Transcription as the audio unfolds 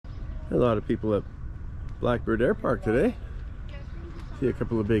A lot of people at Blackbird AIrpark today. See a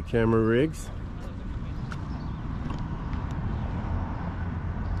couple of big camera rigs.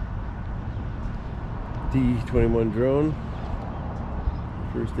 D21 drone,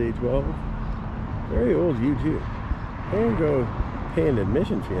 first A12. Very old U2. I'm gonna go pay an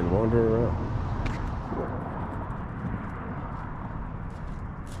admission fee and wander around.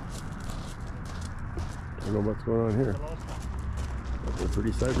 I don't know what's going on here. But they're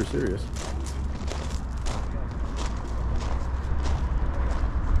pretty cyber serious.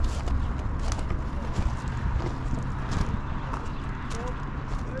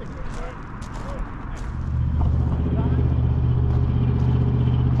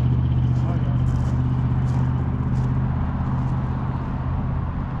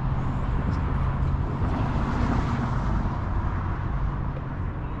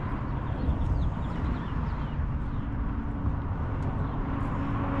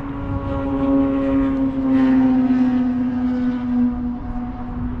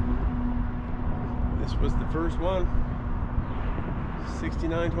 Was the first one,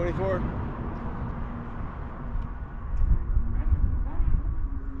 6924.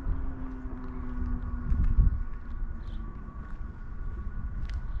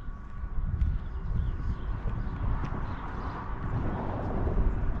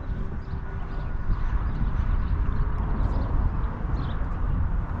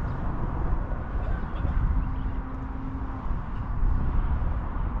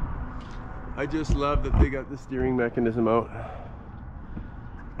 I just love that they got the steering mechanism out.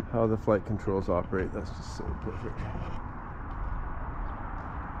 How the flight controls operate, that's just so perfect.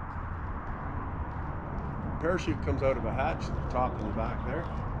 Parachute comes out of a hatch at the top and the back there.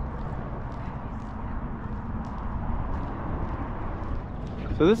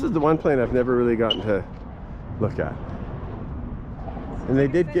 So this is the one plane I've never really gotten to look at. And they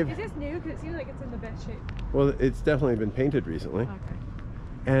did give... Is this new? Because it seems like it's in the best shape. Well, it's definitely been painted recently. Okay.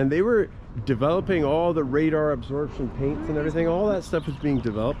 And they were developing all the radar absorption paints and everything. All that stuff is being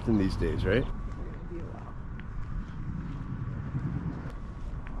developed in these days, right?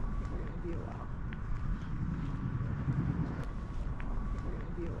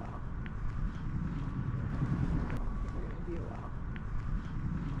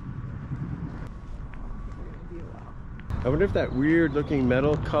 I wonder if that weird looking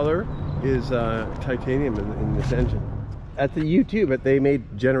metal color is titanium in this engine. At the U2, but they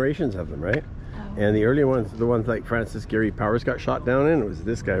made generations of them, right? Oh. And the early ones, the ones like Francis Gary Powers got shot down in, it was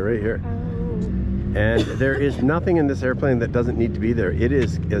this guy right here. Oh. And there is nothing in this airplane that doesn't need to be there. It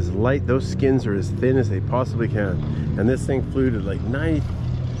is as light, those skins are as thin as they possibly can. And this thing flew to like 90,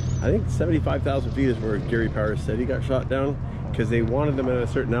 I think 75,000 feet is where Gary Powers said he got shot down, because they wanted them at a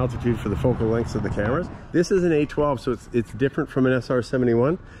certain altitude for the focal lengths of the cameras. This is an A12, so it's different from an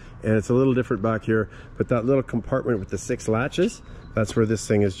SR-71. And it's a little different back here, but that little compartment with the 6 latches, that's where this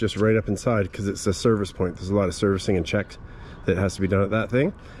thing is just right up inside, because it's a service point. There's a lot of servicing and checks that has to be done at that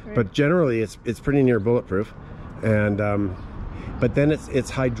thing. Right. But generally it's pretty near bulletproof. And but then it's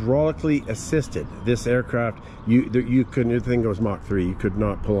hydraulically assisted. This aircraft, you couldn't, the thing goes Mach 3, you could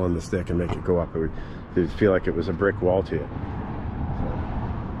not pull on the stick and make it go up. It would feel like it was a brick wall to you.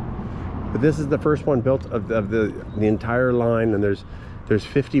 But this is the first one built of the entire line, and there's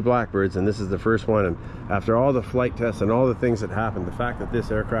 50 Blackbirds, and this is the first one. And after all the flight tests and all the things that happened, the fact that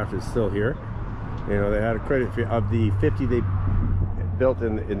this aircraft is still here, you know, they had a credit of the 50 they built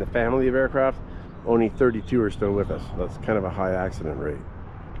in the family of aircraft, only 32 are still with us. That's kind of a high accident rate.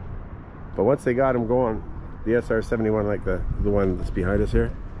 But once they got them going, the SR-71, like the one that's behind us here,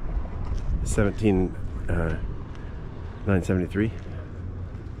 973,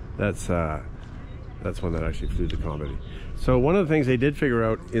 that's one that actually flew to combat. So one of the things they did figure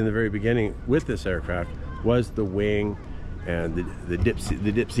out in the very beginning with this aircraft was the wing and the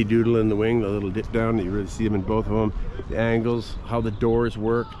dipsy doodle in the wing, the little dip down. You really see them in both of them. The angles, how the doors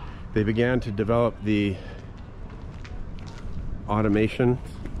work. They began to develop the automation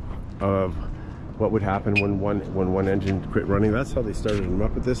of what would happen when one engine quit running. That's how they started them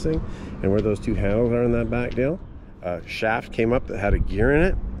up with this thing. And where those 2 handles are in that back deal, a shaft came up that had a gear in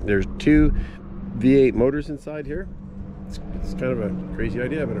it. There's 2 V8 motors inside here. It's kind of a crazy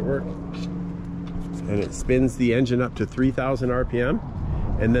idea, but it worked. And it spins the engine up to 3,000 RPM,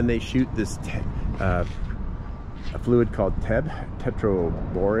 and then they shoot this a fluid called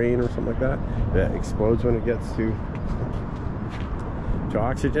tetroborane or something like that explodes when it gets to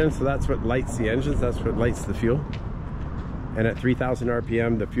oxygen. So that's what lights the engines, that's what lights the fuel. And at 3,000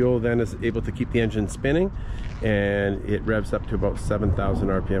 RPM, the fuel then is able to keep the engine spinning, and it revs up to about 7,000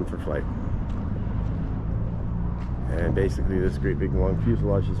 RPM for flight. And basically this great big long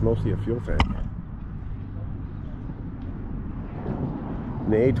fuselage is mostly a fuel tank.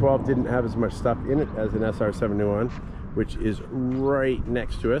 And the A12 didn't have as much stuff in it as an SR-71, which is right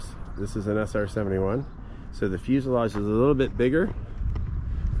next to us. This is an SR-71. So the fuselage is a little bit bigger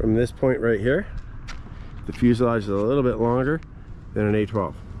from this point right here. The fuselage is a little bit longer than an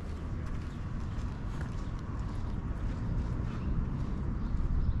A12.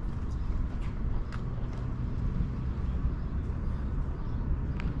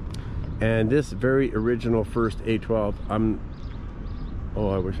 And this very original first A12, oh,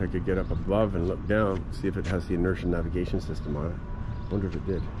 I wish I could get up above and look down, see if it has the inertial navigation system on it. I wonder if it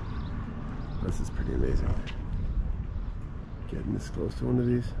did. This is pretty amazing. Getting this close to one of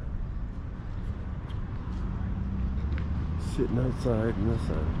these. Sitting outside in the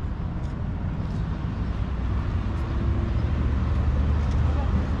sun.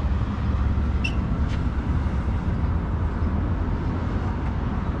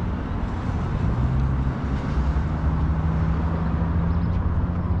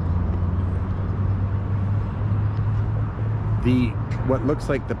 What looks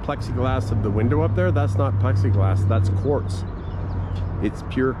like the plexiglass of the window up there, that's not plexiglass, that's quartz. It's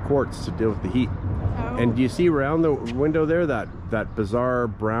pure quartz to deal with the heat. Oh. And do you see around the window there that bizarre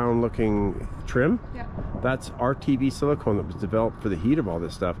brown looking trim? Yeah. That's RTV silicone that was developed for the heat of all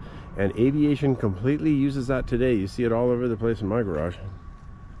this stuff. And Aviation completely uses that today. You see it all over the place in my garage.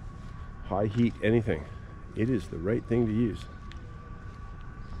 High heat anything. It is the right thing to use.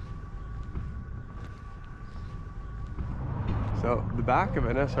 So the back of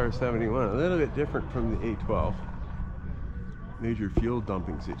an SR-71, a little bit different from the A12. Major fuel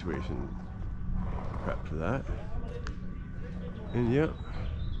dumping situation. Prep for that. And yeah,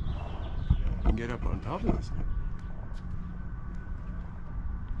 you can get up on top of this.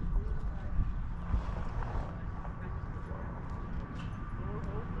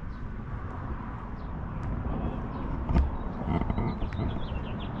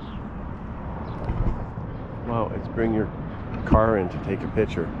 Wow, it's bring your car in to take a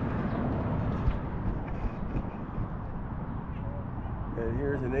picture. And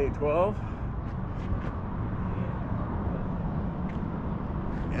here's an A12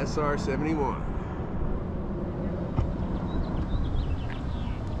 SR-71.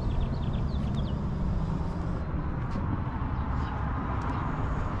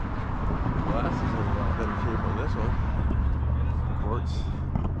 Glass is in a lot better shape on this one. Quartz.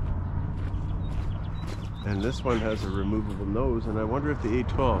 And this one has a removable nose, and I wonder if the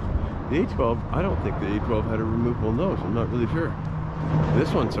A12, I don't think the A12 had a removable nose. I'm not really sure.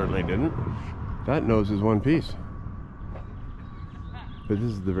 This one certainly didn't. That nose is one piece. But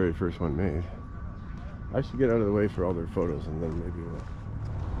this is the very first one made. I should get out of the way for all their photos, and then maybe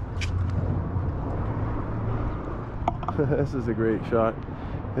we'll... This is a great shot.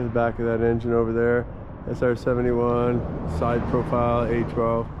 In the back of that engine over there. SR-71, side profile,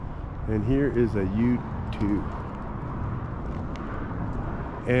 A12. And here is a U2.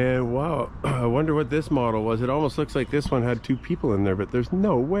 And wow, I wonder what this model was. It almost looks like this one had two people in there, but there's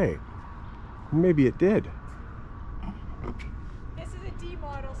no way. Maybe it did. This is a D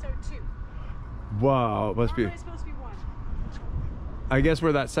model, so 2. Wow, it must be. It's supposed to be 1. I guess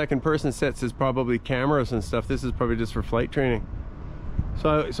where that second person sits is probably cameras and stuff. This is probably just for flight training.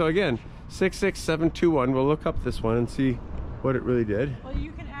 So again, 66721. We'll look up this one and see what it really did. Well,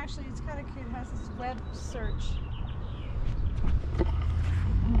 you can actually, it's kind of cute. It has this web search.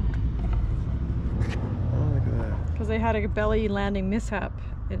 Oh, look at that. Because they had a belly landing mishap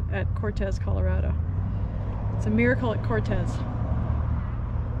at Cortez, Colorado. It's a miracle at Cortez.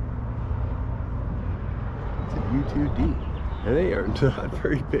 It's a U2D. And they are not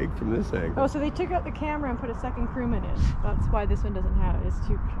very big from this angle. Oh, so they took out the camera and put a second crewman in. That's why this one doesn't have it. It's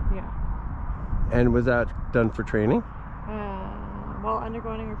too, yeah. And was that done for training? While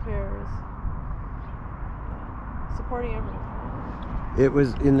undergoing repairs. Supporting everything. It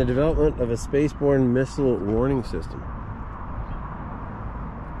was in the development of a spaceborne missile warning system.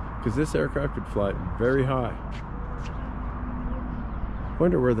 Because this aircraft could fly very high.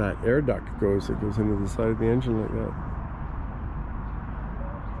 Wonder where that air duct goes that goes into the side of the engine like that.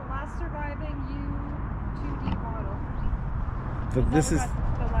 Last surviving U2D model. So this is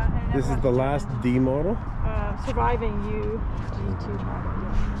the last D model? Surviving U-G2 model,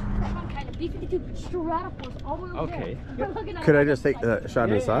 yeah. Some kind of B-52 Stratoforce all the way over Okay. there. Could I just take a shot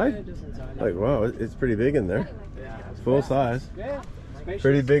inside? Like, wow, it's pretty big in there. It's full size.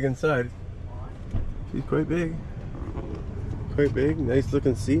 Pretty big inside. She's quite big. Quite big. Nice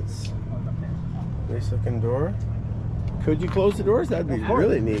looking seats. Nice looking door. Could you close the doors? That'd be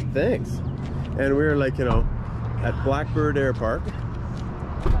really neat. Thanks. And we were like, you know, at Blackbird AIrpark.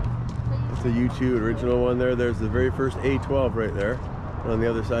 It's a U2 original one there. There's the very first A12 right there. And on the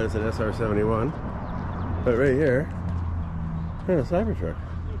other side is an SR-71. But right here, a Cybertruck,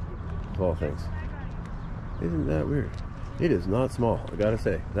 of all things. Isn't that weird? It is not small, I gotta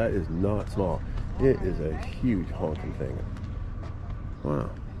say. That is not small. It is a huge honking thing. Wow.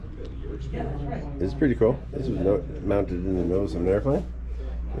 This is pretty cool. This is mounted in the nose of an airplane.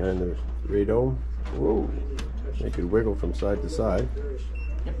 And there's radome. Whoa. They could wiggle from side to side.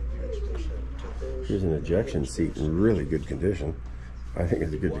 Here's an ejection seat in really good condition. I think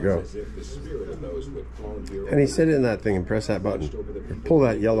it's good to go. And you sit in that thing and press that button. Or pull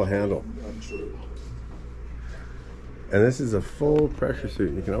that yellow handle. And this is a full pressure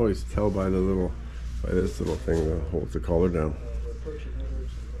suit. You can always tell by the little, this little thing that holds the collar down.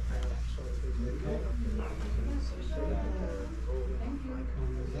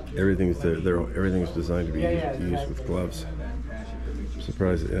 Everything's designed to be used with gloves. I'm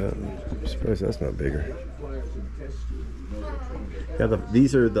surprised, I'm surprised that's not bigger. Yeah,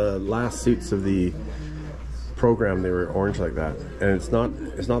 these are the last suits of the program. They were orange like that, and it's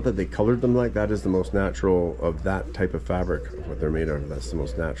not that they colored them like that. Is the most natural of that type of fabric of what they're made of. That's the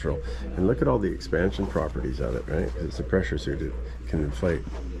most natural. And look at all the expansion properties of it, right? Because it's a pressure suit, it can inflate.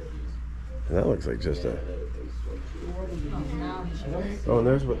 And that looks like just a. Oh, and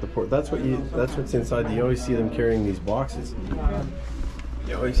there's what the port. That's what's inside. You always see them carrying these boxes.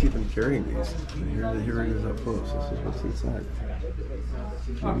 You always see them carrying these. Here it is up close. This is what's inside.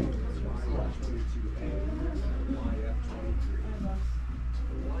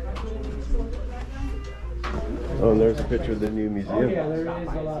 Oh, and there's a picture of the new museum. Oh, yeah, there is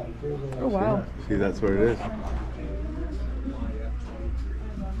a lot. Oh, wow. See, that's what it is.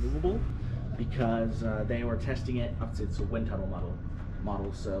 Movable, because they were testing it. Obviously, it's a wind tunnel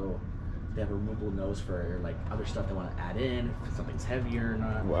model, so they have a removable nose for like other stuff they want to add in, if something's heavier or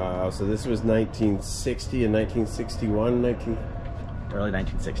not. Wow, so this was 1960 and 1961, Early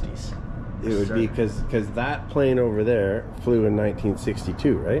 1960s. It would be because that plane over there flew in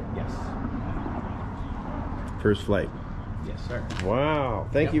 1962, right? Yes. First flight. Yes, sir. Wow.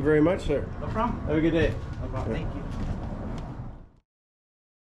 Thank you very much, sir. No problem. Have a good day. No problem. Thank you.